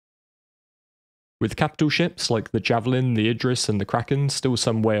With capital ships like the Javelin, the Idris and the Kraken still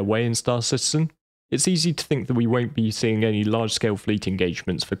some way away in Star Citizen, it's easy to think that we won't be seeing any large-scale fleet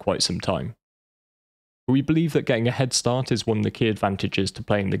engagements for quite some time. But we believe that getting a head start is one of the key advantages to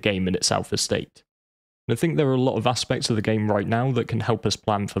playing the game in its alpha state. And I think there are a lot of aspects of the game right now that can help us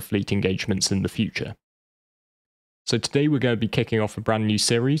plan for fleet engagements in the future. So today we're going to be kicking off a brand new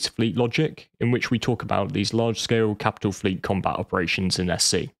series, Fleet Logic, in which we talk about these large-scale capital fleet combat operations in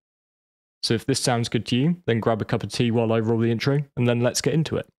SC. So if this sounds good to you, then grab a cup of tea while I roll the intro, and then let's get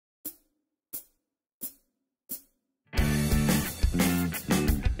into it.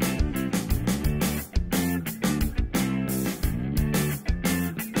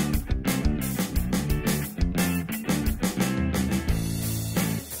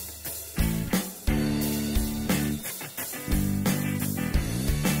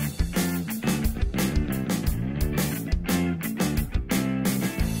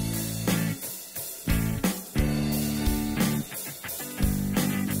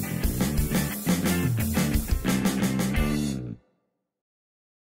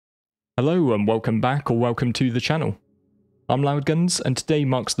 Hello and welcome back or welcome to the channel. I'm Loudguns and today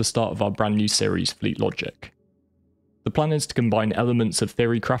marks the start of our brand new series Fleet Logic. The plan is to combine elements of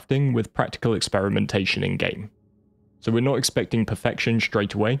theory crafting with practical experimentation in game. So we're not expecting perfection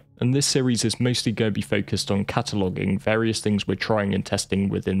straight away, and this series is mostly going to be focused on cataloguing various things we're trying and testing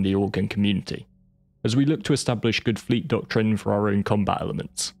within the org and community, as we look to establish good fleet doctrine for our own combat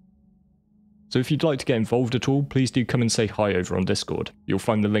elements. So if you'd like to get involved at all, please do come and say hi over on Discord. You'll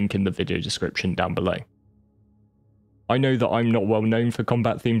find the link in the video description down below. I know that I'm not well known for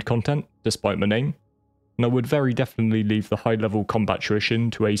combat themed content, despite my name, and I would very definitely leave the high level combat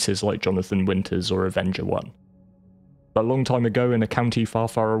tuition to aces like Jonathan Winters or Avenger One. But a long time ago in a county far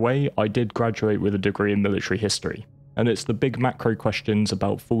far away, I did graduate with a degree in military history, and it's the big macro questions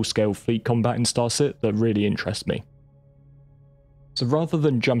about full scale fleet combat in Star Cit that really interest me. So rather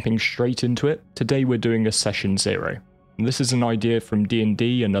than jumping straight into it, today we're doing a Session 0. And this is an idea from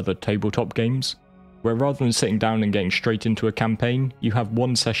D&D and other tabletop games, where rather than sitting down and getting straight into a campaign, you have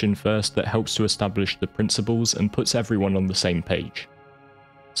one session first that helps to establish the principles and puts everyone on the same page.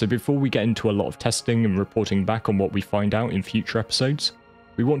 So before we get into a lot of testing and reporting back on what we find out in future episodes,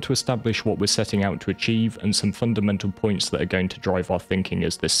 we want to establish what we're setting out to achieve and some fundamental points that are going to drive our thinking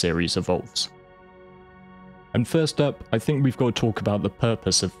as this series evolves. And first up, I think we've got to talk about the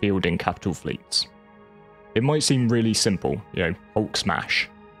purpose of fielding capital fleets. It might seem really simple, Hulk smash,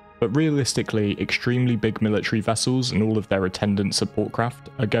 but realistically, extremely big military vessels and all of their attendant support craft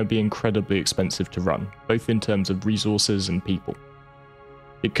are going to be incredibly expensive to run, both in terms of resources and people.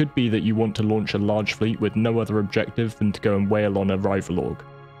 It could be that you want to launch a large fleet with no other objective than to go and whale on a rival org,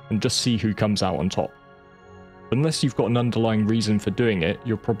 and just see who comes out on top. Unless you've got an underlying reason for doing it,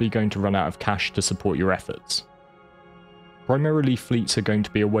 you're probably going to run out of cash to support your efforts. Primarily, fleets are going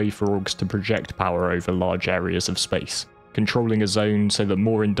to be a way for orgs to project power over large areas of space, controlling a zone so that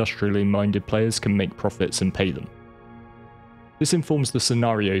more industrially minded players can make profits and pay them. This informs the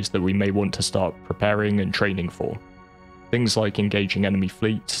scenarios that we may want to start preparing and training for. Things like engaging enemy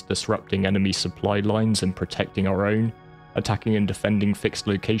fleets, disrupting enemy supply lines and protecting our own, attacking and defending fixed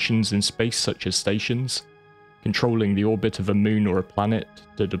locations in space such as stations, controlling the orbit of a moon or a planet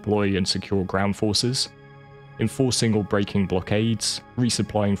to deploy and secure ground forces, enforcing or breaking blockades,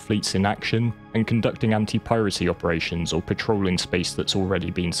 resupplying fleets in action, and conducting anti-piracy operations or patrolling space that's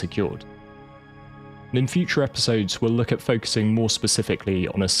already been secured. And in future episodes, we'll look at focusing more specifically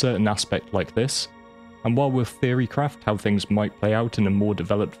on a certain aspect like this, and while we'll theorycraft how things might play out in a more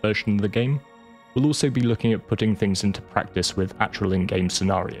developed version of the game, we'll also be looking at putting things into practice with actual in-game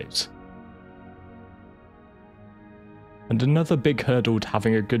scenarios. And another big hurdle to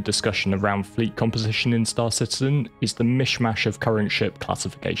having a good discussion around fleet composition in Star Citizen is the mishmash of current ship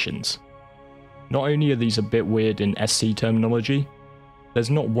classifications. Not only are these a bit weird in SC terminology, there's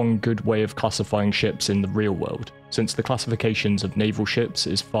not one good way of classifying ships in the real world, since the classifications of naval ships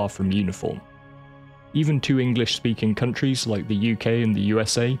is far from uniform. Even two English-speaking countries like the UK and the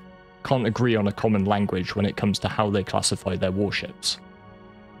USA can't agree on a common language when it comes to how they classify their warships.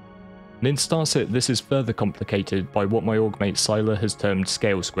 And in Star Cit, this is further complicated by what my orgmate Syila has termed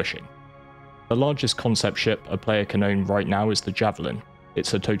scale squishing. The largest concept ship a player can own right now is the Javelin.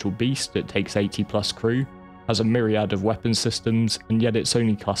 It's a total beast, it takes 80 plus crew, has a myriad of weapon systems, and yet it's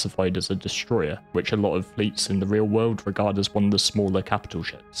only classified as a destroyer, which a lot of fleets in the real world regard as one of the smaller capital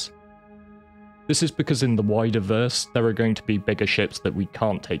ships. This is because in the wider verse, there are going to be bigger ships that we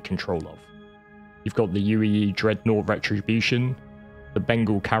can't take control of. You've got the UEE Dreadnought Retribution, the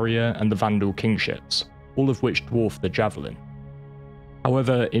Bengal Carrier and the Vandal King ships, all of which dwarf the Javelin.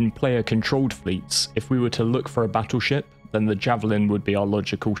 However, in player-controlled fleets, if we were to look for a battleship, then the Javelin would be our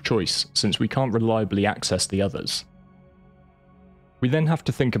logical choice, since we can't reliably access the others. We then have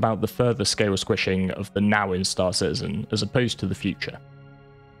to think about the further scale squishing of the now in Star Citizen, as opposed to the future.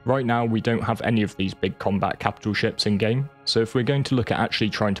 Right now, we don't have any of these big combat capital ships in-game, so if we're going to look at actually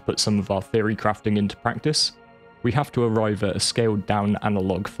trying to put some of our theory crafting into practice, we have to arrive at a scaled-down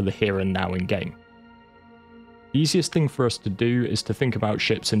analogue for the here and now in-game. The easiest thing for us to do is to think about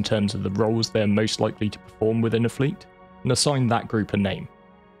ships in terms of the roles they're most likely to perform within a fleet, and assign that group a name.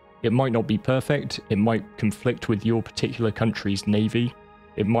 It might not be perfect, it might conflict with your particular country's navy,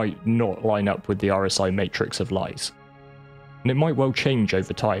 it might not line up with the RSI matrix of lies. And it might well change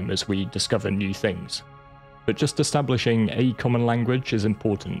over time as we discover new things. But just establishing a common language is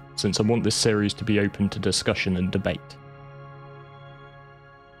important, since I want this series to be open to discussion and debate.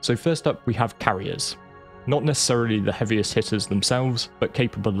 So first up we have carriers. Not necessarily the heaviest hitters themselves, but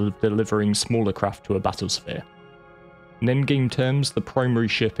capable of delivering smaller craft to a battlesphere. In endgame terms, the primary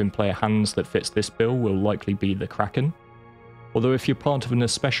ship in player hands that fits this bill will likely be the Kraken, although if you're part of an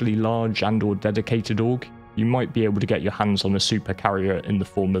especially large and or dedicated org, you might be able to get your hands on a super carrier in the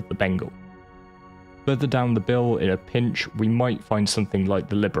form of the Bengal. Further down the bill, in a pinch, we might find something like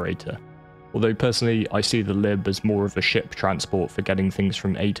the Liberator, although personally I see the Lib as more of a ship transport for getting things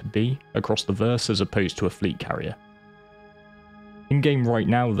from A to B across the verse as opposed to a fleet carrier. In-game right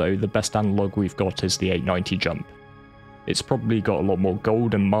now though, the best analogue we've got is the 890 jump. It's probably got a lot more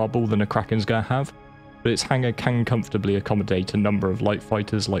gold and marble than a Kraken's gonna have, but its hangar can comfortably accommodate a number of light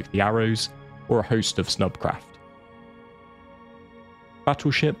fighters like the Arrows, or a host of snubcraft.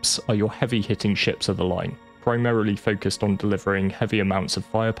 Battleships are your heavy-hitting ships of the line, primarily focused on delivering heavy amounts of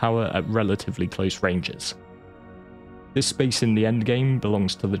firepower at relatively close ranges. This space in the endgame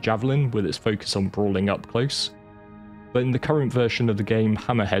belongs to the Javelin with its focus on brawling up close, but in the current version of the game,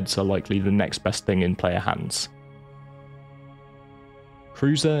 hammerheads are likely the next best thing in player hands.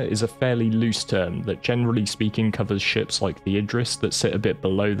 Cruiser is a fairly loose term that generally speaking covers ships like the Idris that sit a bit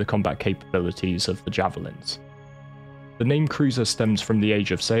below the combat capabilities of the Javelins. The name cruiser stems from the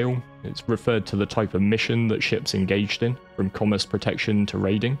Age of Sail. It's referred to the type of mission that ships engaged in, from commerce protection to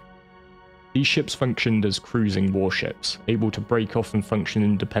raiding. These ships functioned as cruising warships, able to break off and function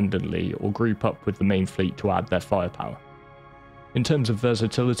independently or group up with the main fleet to add their firepower. In terms of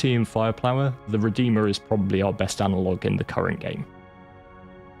versatility and firepower, the Redeemer is probably our best analogue in the current game.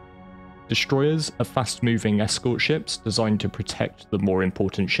 Destroyers are fast-moving escort ships designed to protect the more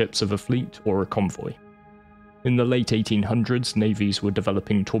important ships of a fleet or a convoy. In the late 1800s, navies were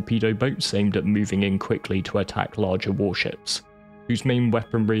developing torpedo boats aimed at moving in quickly to attack larger warships, whose main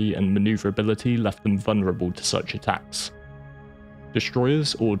weaponry and maneuverability left them vulnerable to such attacks.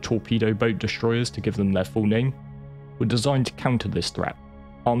 Destroyers, or torpedo boat destroyers to give them their full name, were designed to counter this threat.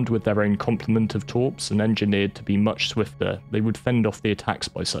 Armed with their own complement of torps and engineered to be much swifter, they would fend off the attacks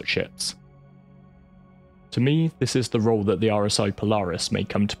by such ships. To me, this is the role that the RSI Polaris may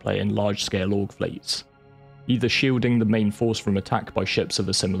come to play in large-scale org fleets, either shielding the main force from attack by ships of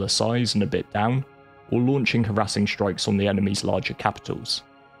a similar size and a bit down, or launching harassing strikes on the enemy's larger capitals.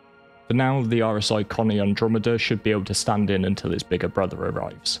 For now, the RSI Connie Andromeda should be able to stand in until its bigger brother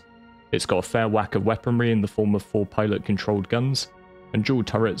arrives. It's got a fair whack of weaponry in the form of 4 pilot-controlled guns, and dual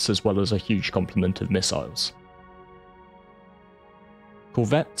turrets as well as a huge complement of missiles.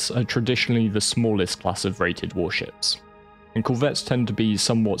 Corvettes are traditionally the smallest class of rated warships, and corvettes tend to be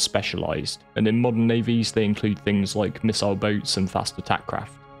somewhat specialised, and in modern navies they include things like missile boats and fast attack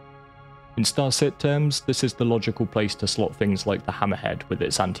craft. In Star Cit terms, this is the logical place to slot things like the Hammerhead with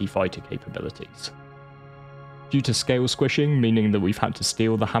its anti-fighter capabilities. Due to scale squishing, meaning that we've had to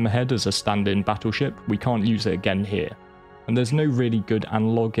steal the Hammerhead as a stand-in battleship, we can't use it again here, and there's no really good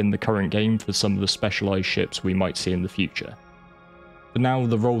analogue in the current game for some of the specialised ships we might see in the future. For now,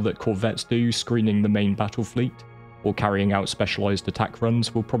 the role that corvettes do, screening the main battle fleet, or carrying out specialised attack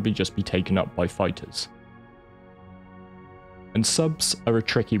runs, will probably just be taken up by fighters. And subs are a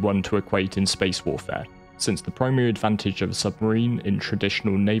tricky one to equate in space warfare, since the primary advantage of a submarine in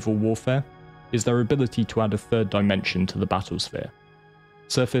traditional naval warfare is their ability to add a third dimension to the battlesphere.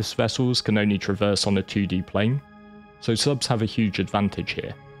 Surface vessels can only traverse on a 2D plane, so subs have a huge advantage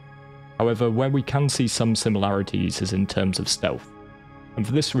here. However, where we can see some similarities is in terms of stealth, and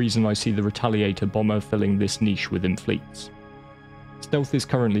for this reason I see the Retaliator bomber filling this niche within fleets. Stealth is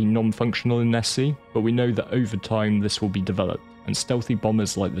currently non-functional in SC, but we know that over time this will be developed, and stealthy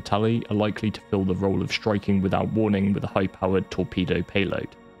bombers like the Tally are likely to fill the role of striking without warning with a high-powered torpedo payload.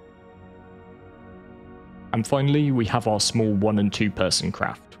 And finally, we have our small 1- and 2-person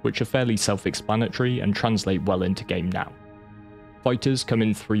craft, which are fairly self-explanatory and translate well into game now. Fighters come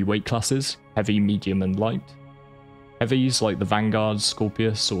in 3 weight classes: heavy, medium and light. Heavies like the Vanguard,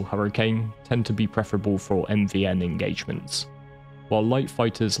 Scorpius or Hurricane tend to be preferable for MVN engagements, while light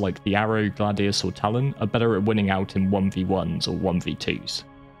fighters like the Arrow, Gladius or Talon are better at winning out in 1v1s or 1v2s.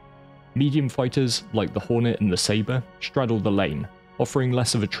 Medium fighters like the Hornet and the Sabre straddle the lane, offering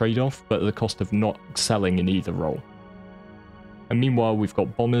less of a trade-off but at the cost of not excelling in either role. And meanwhile we've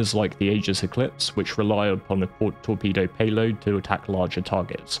got bombers like the Aegis Eclipse, which rely upon a torpedo payload to attack larger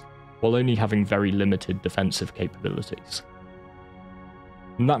targets, while only having very limited defensive capabilities.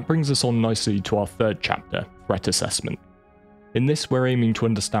 And that brings us on nicely to our third chapter, Threat Assessment. In this we're aiming to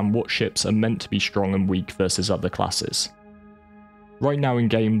understand what ships are meant to be strong and weak versus other classes. Right now in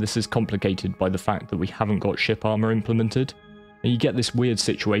game this is complicated by the fact that we haven't got ship armor implemented, and you get this weird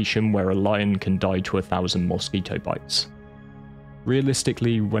situation where a lion can die to 1,000 mosquito bites.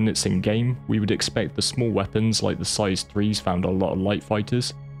 Realistically, when it's in game, we would expect the small weapons like the size 3s found on a lot of light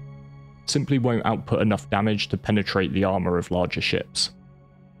fighters simply won't output enough damage to penetrate the armor of larger ships.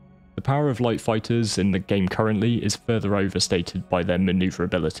 The power of light fighters in the game currently is further overstated by their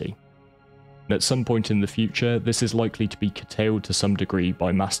maneuverability. And at some point in the future, this is likely to be curtailed to some degree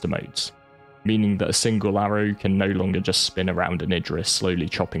by master modes, meaning that a single arrow can no longer just spin around an Idris, slowly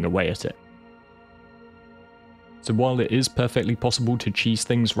chopping away at it. So while it is perfectly possible to cheese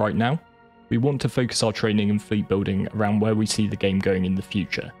things right now, we want to focus our training and fleet building around where we see the game going in the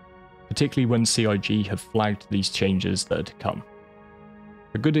future, particularly when CIG have flagged these changes that are to come.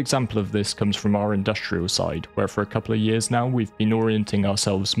 A good example of this comes from our industrial side, where for a couple of years now we've been orienting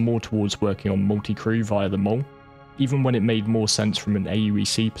ourselves more towards working on multi-crew via the Mole, even when it made more sense from an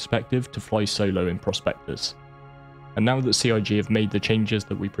AUEC perspective to fly solo in Prospectors. And now that CIG have made the changes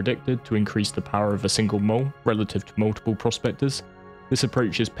that we predicted to increase the power of a single Mole relative to multiple Prospectors, this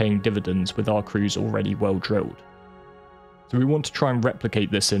approach is paying dividends with our crews already well drilled. So we want to try and replicate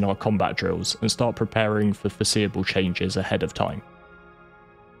this in our combat drills and start preparing for foreseeable changes ahead of time.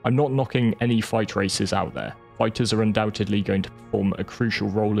 I'm not knocking any fight races out there. Fighters are undoubtedly going to perform a crucial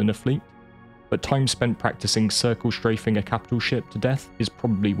role in a fleet, but time spent practicing circle strafing a capital ship to death is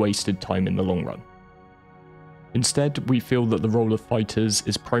probably wasted time in the long run. Instead, we feel that the role of fighters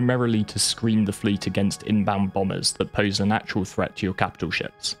is primarily to screen the fleet against inbound bombers that pose an actual threat to your capital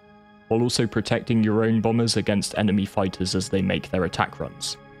ships, while also protecting your own bombers against enemy fighters as they make their attack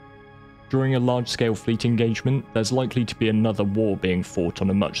runs. During a large-scale fleet engagement, there's likely to be another war being fought on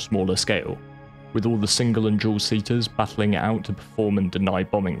a much smaller scale, with all the single and dual seaters battling it out to perform and deny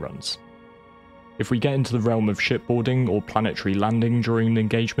bombing runs. If we get into the realm of shipboarding or planetary landing during an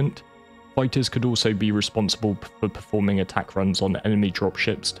engagement, fighters could also be responsible for performing attack runs on enemy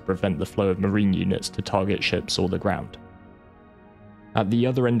dropships to prevent the flow of marine units to target ships or the ground. At the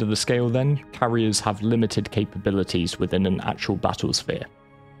other end of the scale then, carriers have limited capabilities within an actual battlesphere.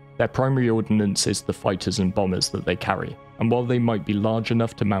 Their primary ordnance is the fighters and bombers that they carry, and while they might be large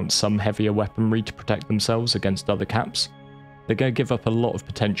enough to mount some heavier weaponry to protect themselves against other caps, they're going to give up a lot of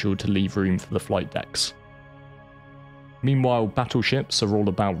potential to leave room for the flight decks. Meanwhile, battleships are all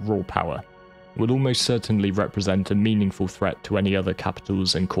about raw power, and will almost certainly represent a meaningful threat to any other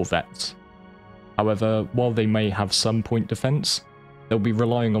capitals and corvettes. However, while they may have some point defense, they'll be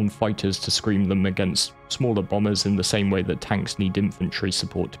relying on fighters to screen them against smaller bombers in the same way that tanks need infantry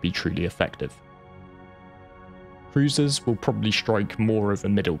support to be truly effective. Cruisers will probably strike more of a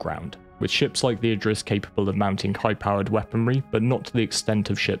middle ground, with ships like the Idris capable of mounting high-powered weaponry, but not to the extent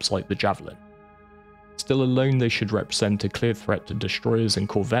of ships like the Javelin. Still alone, they should represent a clear threat to destroyers and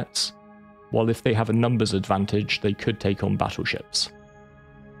corvettes, while if they have a numbers advantage, they could take on battleships.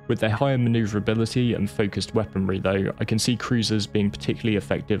 With their higher maneuverability and focused weaponry though, I can see cruisers being particularly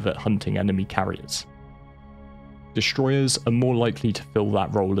effective at hunting enemy carriers. Destroyers are more likely to fill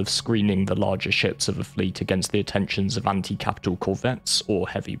that role of screening the larger ships of a fleet against the attentions of anti-capital corvettes or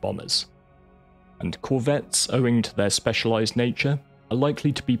heavy bombers. And corvettes, owing to their specialised nature, are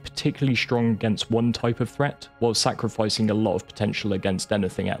likely to be particularly strong against one type of threat, while sacrificing a lot of potential against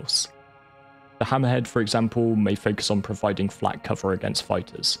anything else. The Hammerhead, for example, may focus on providing flat cover against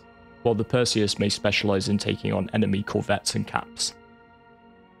fighters, while the Perseus may specialise in taking on enemy corvettes and caps.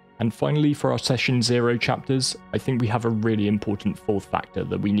 And finally, for our Session 0 chapters, I think we have a really important fourth factor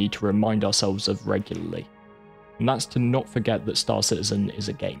that we need to remind ourselves of regularly, and that's to not forget that Star Citizen is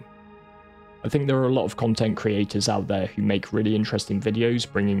a game. I think there are a lot of content creators out there who make really interesting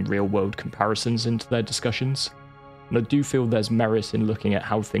videos bringing real-world comparisons into their discussions, and I do feel there's merit in looking at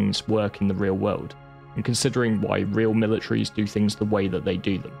how things work in the real world, and considering why real militaries do things the way that they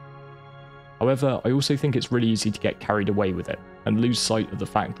do them. However, I also think it's really easy to get carried away with it, and lose sight of the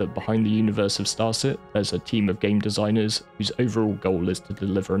fact that behind the universe of Starset, there's a team of game designers whose overall goal is to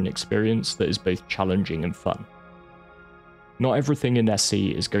deliver an experience that is both challenging and fun. Not everything in SC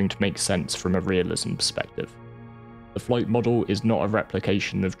is going to make sense from a realism perspective. The flight model is not a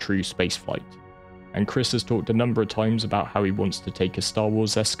replication of true spaceflight, and Chris has talked a number of times about how he wants to take a Star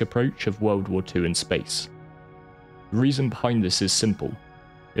Wars-esque approach of World War II in space. The reason behind this is simple.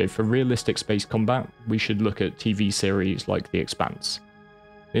 For realistic space combat, we should look at TV series like The Expanse.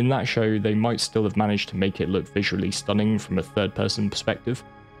 In that show, they might still have managed to make it look visually stunning from a third-person perspective,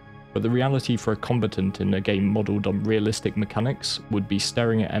 but the reality for a combatant in a game modelled on realistic mechanics would be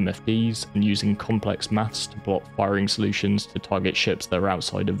staring at MFDs and using complex maths to plot firing solutions to target ships that are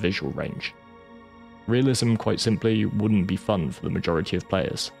outside of visual range. Realism, quite simply, wouldn't be fun for the majority of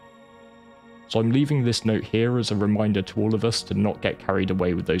players. So I'm leaving this note here as a reminder to all of us to not get carried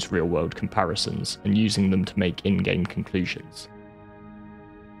away with those real-world comparisons and using them to make in-game conclusions.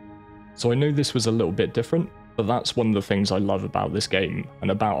 So I know this was a little bit different, but that's one of the things I love about this game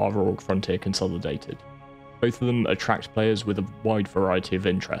and about our org Frontier Consolidated. Both of them attract players with a wide variety of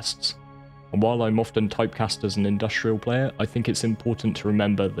interests. And while I'm often typecast as an industrial player, I think it's important to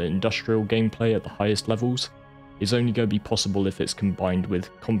remember that industrial gameplay at the highest levels is only going to be possible if it's combined with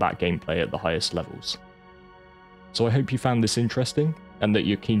combat gameplay at the highest levels. So I hope you found this interesting, and that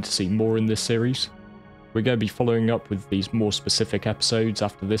you're keen to see more in this series. We're going to be following up with these more specific episodes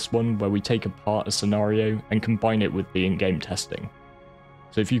after this one, where we take apart a scenario and combine it with the in-game testing.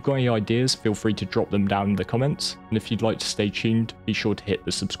 So if you've got any ideas, feel free to drop them down in the comments, and if you'd like to stay tuned, be sure to hit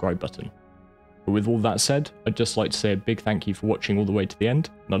the subscribe button. But with all that said, I'd just like to say a big thank you for watching all the way to the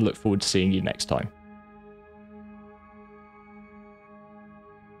end, and I look forward to seeing you next time.